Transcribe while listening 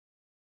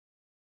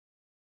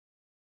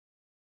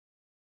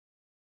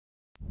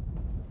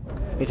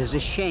It is a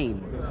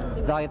shame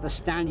that I have to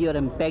stand here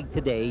and beg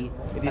today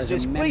as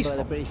a member of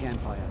the British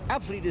Empire.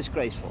 Absolutely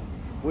disgraceful.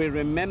 We're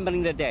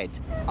remembering the dead.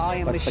 I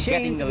am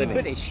ashamed to be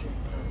British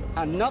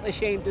and not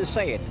ashamed to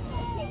say it.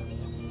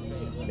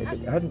 If it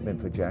hadn't been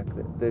for Jack,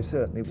 they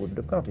certainly wouldn't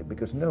have got it,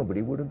 because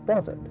nobody would have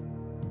bothered.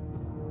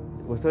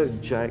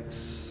 Without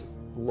Jack's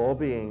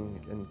lobbying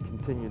and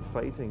continued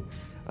fighting,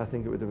 I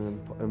think it would have been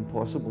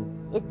impossible.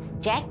 It's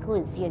Jack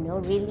who's, you know,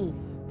 really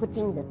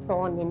putting the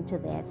thorn into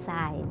their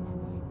sides,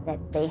 that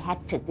they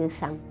had to do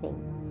something.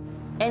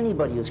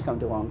 Anybody who's come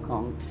to Hong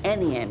Kong,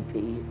 any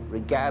MP,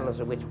 regardless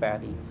of which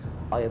party,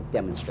 I have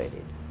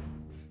demonstrated.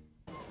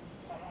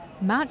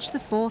 March the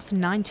 4th,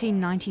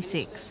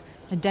 1996,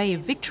 a day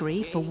of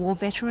victory for war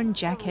veteran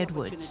Jack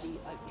Edwards.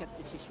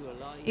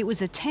 It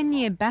was a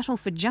 10-year battle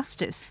for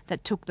justice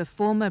that took the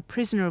former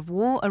prisoner of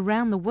war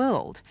around the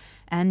world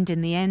and,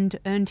 in the end,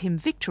 earned him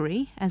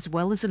victory as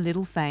well as a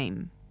little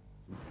fame.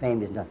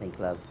 Fame is nothing,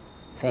 love.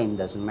 Fame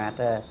doesn't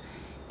matter.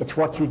 It's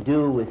what you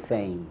do with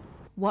fame.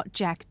 What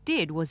Jack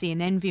did was the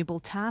unenviable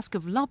task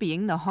of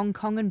lobbying the Hong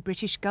Kong and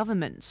British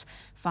governments,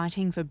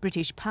 fighting for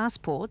British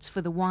passports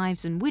for the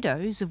wives and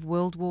widows of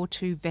World War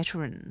II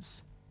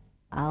veterans.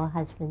 Our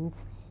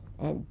husbands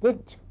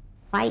did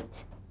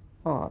fight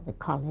for the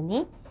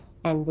colony,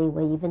 and they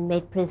were even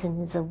made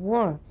prisoners of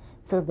war.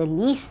 So the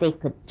least they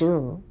could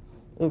do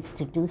is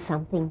to do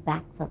something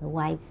back for the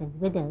wives and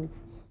widows.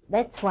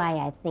 That's why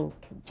I think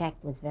Jack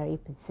was very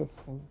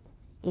persistent.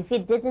 If he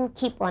didn't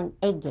keep on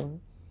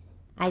egging,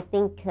 I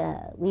think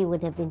we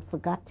would have been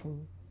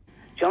forgotten.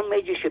 John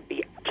Major should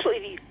be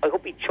absolutely, I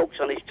hope he chokes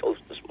on his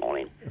toast this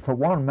morning. For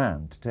one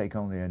man to take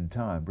on the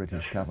entire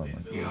British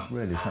government was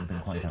really something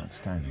quite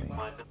outstanding.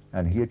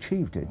 And he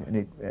achieved it, and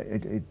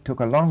it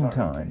took a long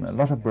time, a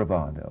lot of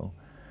bravado,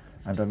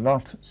 and a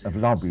lot of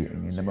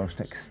lobbying in the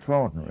most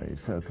extraordinary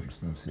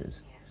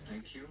circumstances.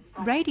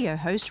 Radio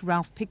host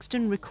Ralph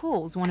Pixton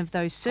recalls one of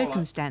those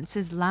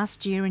circumstances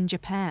last year in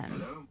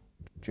Japan.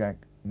 Jack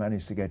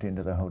managed to get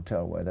into the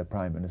hotel where the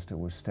Prime Minister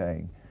was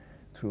staying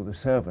through the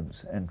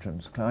servants'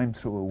 entrance, climbed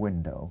through a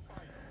window,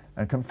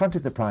 and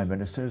confronted the Prime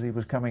Minister as he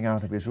was coming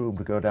out of his room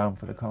to go down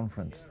for the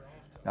conference.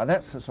 Now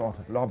that's the sort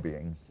of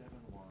lobbying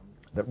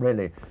that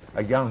really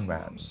a young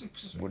man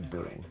would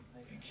do,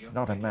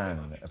 not a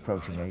man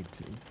approaching 80.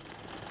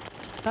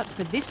 But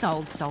for this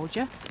old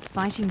soldier,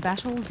 fighting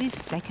battles is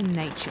second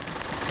nature.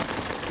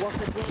 What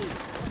a day.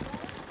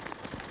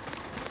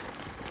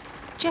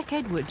 Jack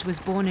Edwards was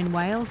born in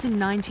Wales in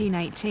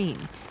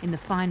 1918, in the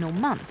final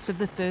months of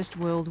the First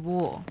World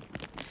War.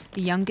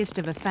 The youngest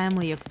of a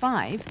family of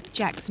 5,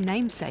 Jack's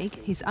namesake,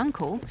 his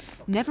uncle,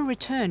 never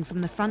returned from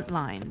the front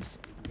lines.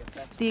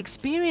 The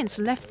experience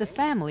left the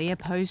family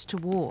opposed to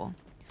war.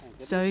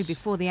 So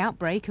before the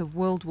outbreak of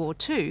World War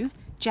II,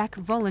 Jack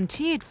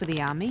volunteered for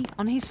the army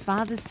on his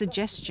father's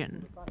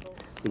suggestion.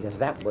 Because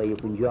that way you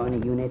can join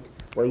a unit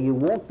where you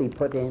won't be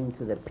put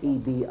into the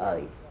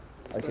PBI.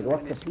 I said,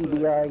 what's the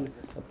PBI?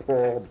 The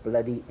poor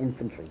bloody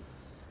infantry.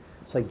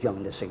 So I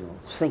joined the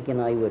signals, thinking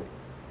I would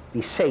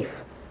be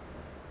safe.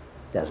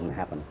 Doesn't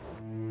happen.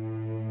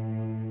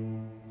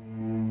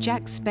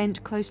 Jack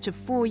spent close to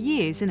 4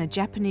 years in a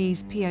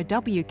Japanese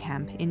POW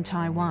camp in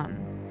Taiwan.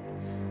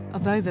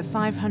 Of over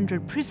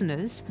 500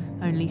 prisoners,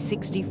 only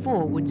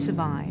 64 would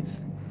survive.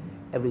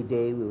 Every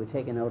day we were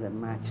taken out and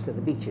marched to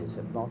the beaches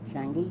of North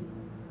Changi.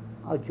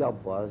 Our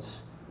job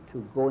was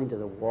to go into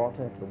the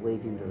water, to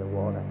wade into the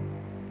water,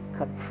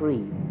 cut free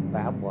from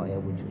barbed wire,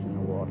 which was in the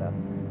water,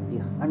 the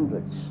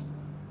hundreds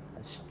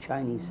of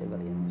Chinese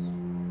civilians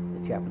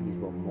the Japanese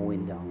were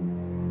mowing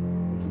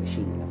down with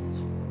machine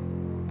guns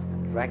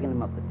and dragging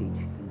them up the beach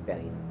and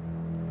burying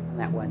them. And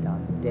that went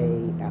on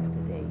day after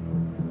day.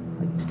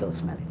 I can still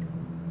smell it.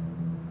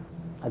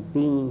 I've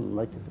been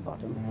right at the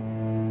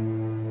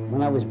bottom.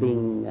 When I was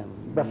being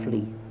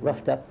roughly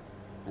roughed up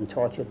and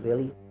tortured,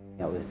 really,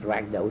 I was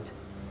dragged out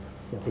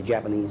because the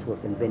Japanese were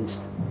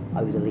convinced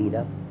I was a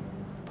leader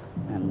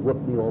and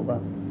whipped me over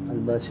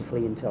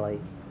unmercifully until I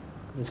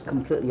was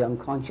completely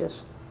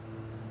unconscious.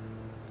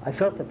 I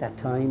felt at that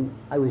time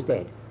I was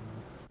dead.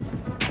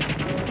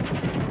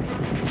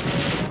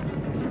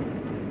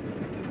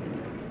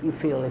 You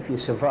feel if you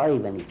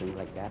survive anything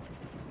like that,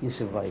 you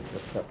survive for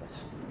a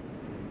purpose.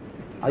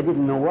 I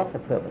didn't know what the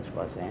purpose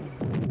was then.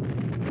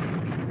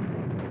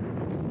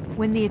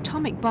 When the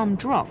atomic bomb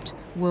dropped,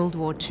 World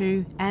War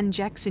II and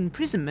Jack's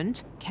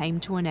imprisonment came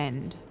to an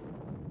end.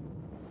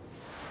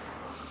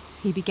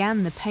 He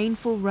began the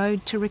painful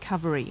road to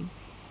recovery.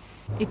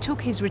 It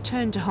took his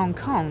return to Hong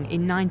Kong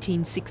in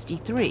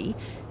 1963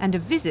 and a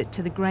visit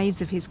to the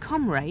graves of his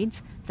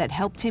comrades that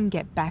helped him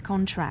get back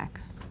on track.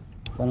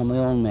 One of my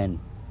own men,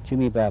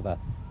 Jimmy Barber,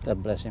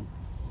 God bless him.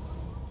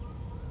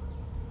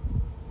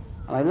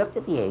 And I looked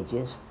at the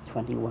ages,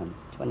 21,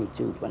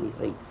 22,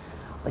 23.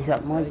 I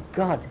thought, my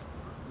God,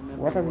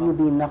 what have you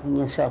been knocking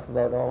yourself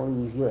about all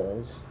these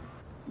years?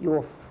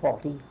 You're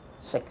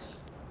 46.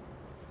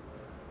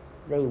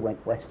 They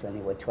went west when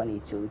they were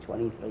 22,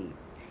 23.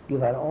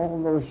 You've had all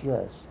those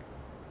years.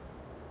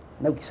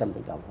 Make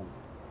something of them.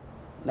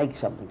 Make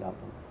something of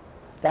them.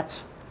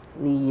 That's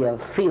the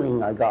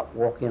feeling I got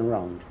walking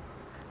around.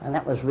 And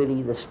that was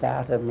really the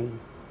start of me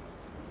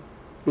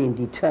being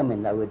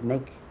determined I would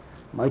make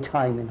my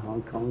time in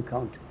Hong Kong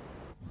count.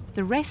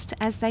 The rest,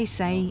 as they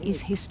say,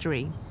 is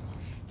history.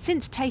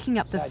 Since taking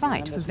up the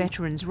fight for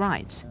veterans'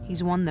 rights,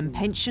 he's won them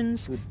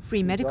pensions,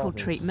 free medical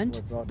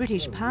treatment,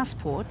 British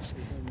passports,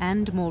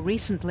 and more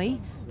recently,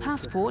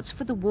 passports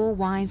for the war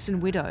wives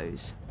and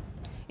widows.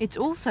 It's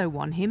also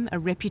won him a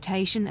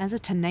reputation as a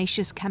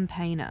tenacious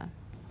campaigner.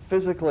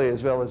 Physically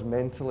as well as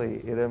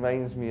mentally, it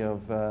reminds me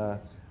of a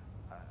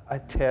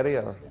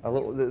terrier, the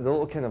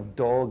little kind of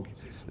dog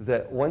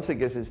that once it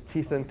gets its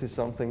teeth into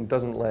something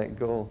doesn't let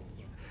go.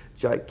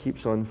 Jack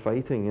keeps on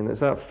fighting, and it's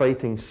that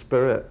fighting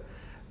spirit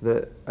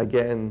that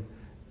again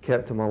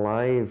kept him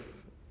alive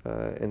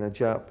in a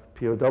Jap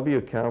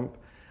POW camp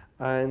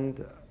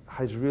and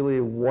has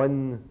really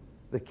won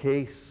the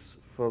case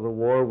for the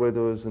war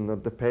widows and their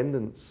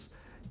dependents.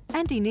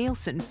 Andy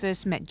Nielsen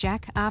first met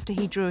Jack after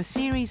he drew a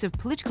series of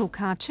political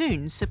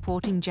cartoons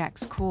supporting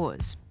Jack's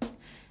cause.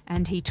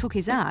 And he took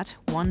his art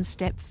one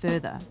step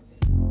further.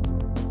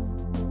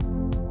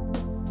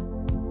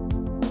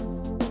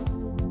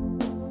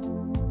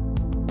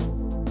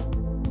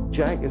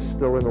 Jack is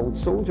still an old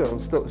soldier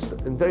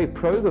and very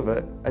proud of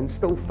it, and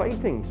still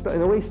fighting,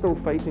 in a way still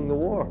fighting the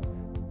war.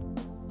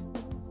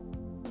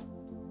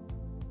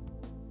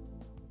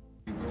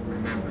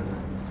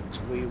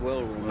 We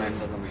will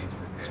remember them.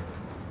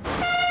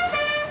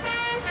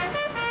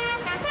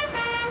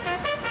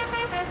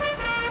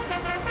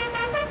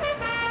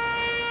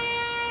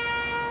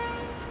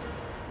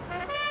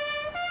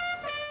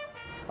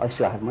 I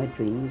still have my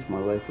dreams,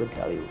 my wife would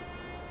tell you.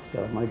 I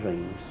still have my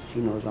dreams. She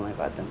knows when I've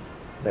had them.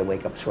 I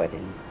wake up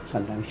sweating,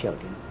 sometimes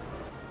shouting.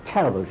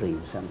 Terrible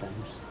dreams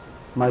sometimes.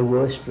 My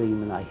worst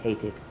dream, and I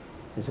hate it,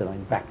 is that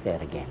I'm back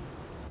there again.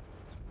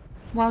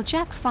 While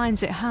Jack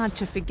finds it hard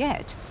to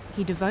forget,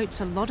 he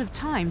devotes a lot of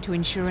time to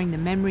ensuring the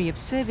memory of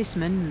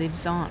servicemen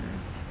lives on.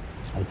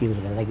 I deal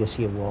with the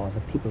legacy of war, the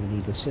people who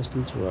need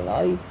assistance who are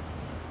alive,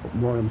 but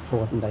more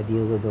important, I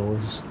deal with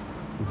those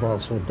who've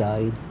also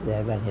died.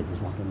 Their relatives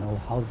want to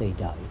know how they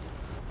died,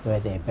 where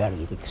they're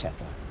buried, etc.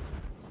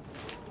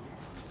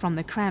 From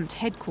the cramped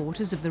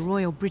headquarters of the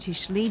Royal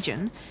British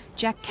Legion,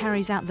 Jack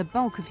carries out the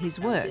bulk of his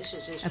work,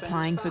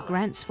 applying for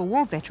grants for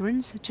war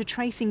veterans to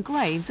tracing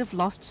graves of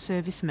lost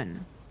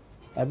servicemen.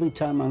 Every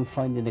time I'm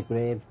finding a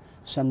grave,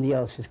 somebody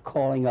else is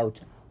calling out,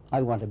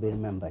 I want to be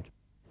remembered.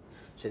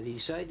 So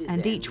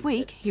and each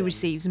week he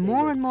receives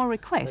more and more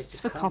requests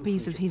for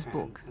copies of his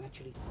book.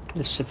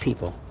 Lists of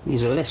people.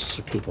 These are lists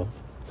of people.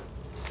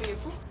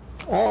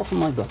 All from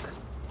my book.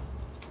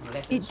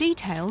 It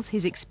details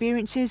his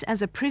experiences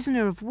as a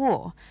prisoner of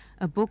war,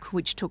 a book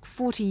which took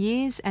 40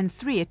 years and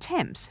 3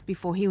 attempts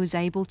before he was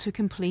able to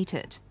complete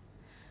it.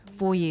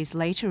 4 years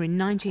later, in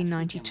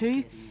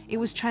 1992, it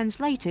was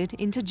translated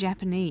into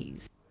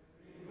Japanese.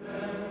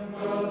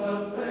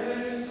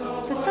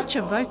 For such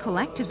a vocal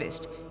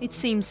activist, it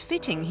seems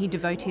fitting he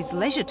devote his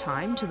leisure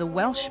time to the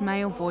Welsh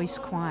male voice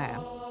choir.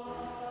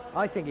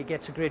 I think he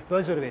gets a great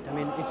buzz out of it. I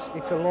mean,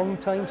 it's a long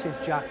time since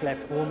Jack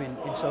left home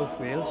in South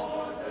Wales.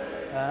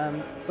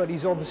 But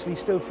he's obviously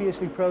still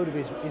fiercely proud of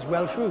his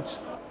Welsh roots.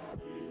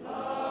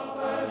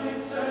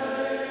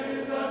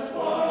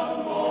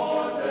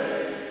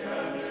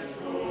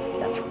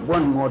 That's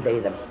one more day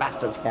the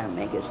bastards can't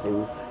make us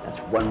do. That's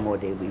one more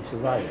day we've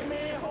survived.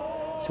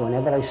 So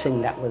whenever I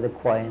sing that with the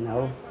choir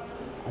now,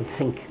 I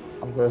think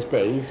of those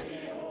days.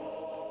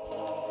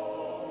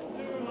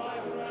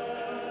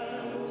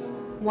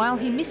 While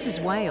he misses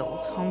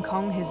Wales, Hong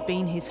Kong has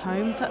been his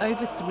home for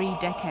over 3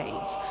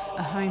 decades,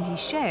 a home he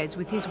shares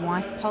with his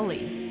wife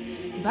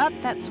Polly. But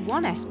that's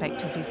one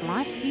aspect of his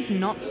life he's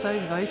not so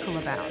vocal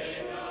about.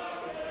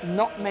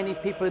 Not many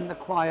people in the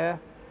choir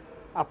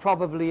are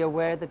probably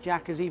aware that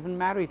Jack is even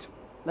married,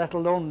 let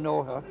alone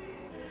know her.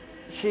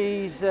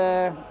 She's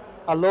a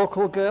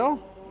local girl.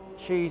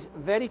 She's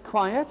very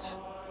quiet,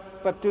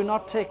 but do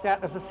not take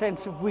that as a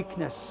sense of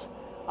weakness.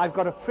 I've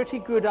got a pretty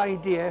good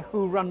idea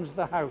who runs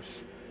the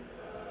house.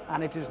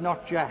 And it is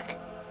not Jack.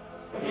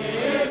 I'd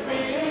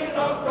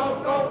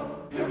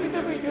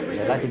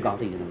like to go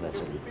to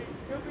university.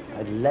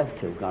 I'd love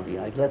to have gone to,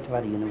 I'd love to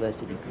have had a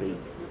university degree.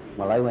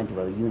 Well, I went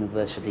to a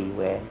university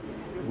where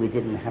we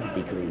didn't have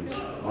degrees.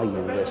 My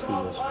university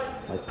was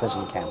my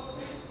prison camp,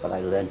 but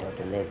I learned how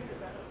to live.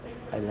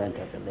 I learned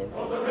how to live.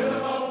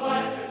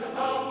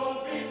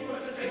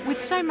 With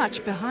so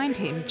much behind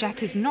him,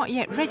 Jack is not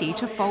yet ready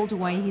to fold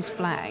away his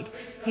flag.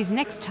 His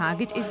next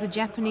target is the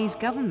Japanese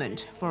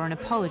government for an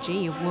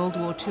apology of World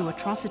War II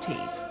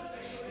atrocities.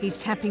 He's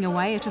tapping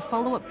away at a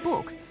follow-up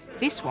book,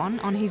 this one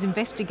on his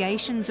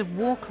investigations of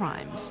war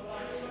crimes.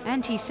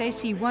 And he says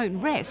he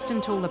won't rest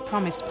until the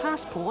promised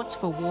passports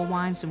for war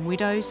wives and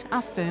widows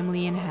are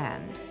firmly in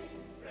hand.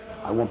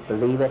 I won't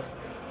believe it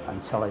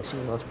until I see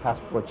those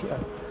passports here.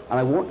 And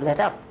I won't let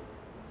up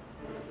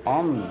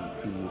on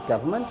the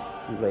government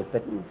in Great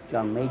Britain,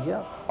 John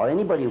Major, or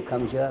anybody who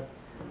comes here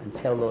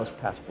until those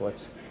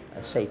passports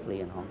are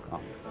safely in Hong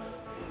Kong.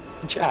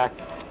 Jack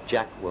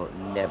will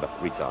never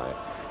retire.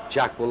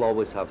 Jack will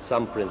always have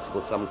some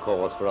principle, some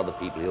cause for other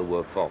people he'll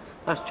work for.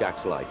 That's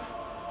Jack's life.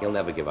 He'll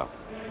never give up.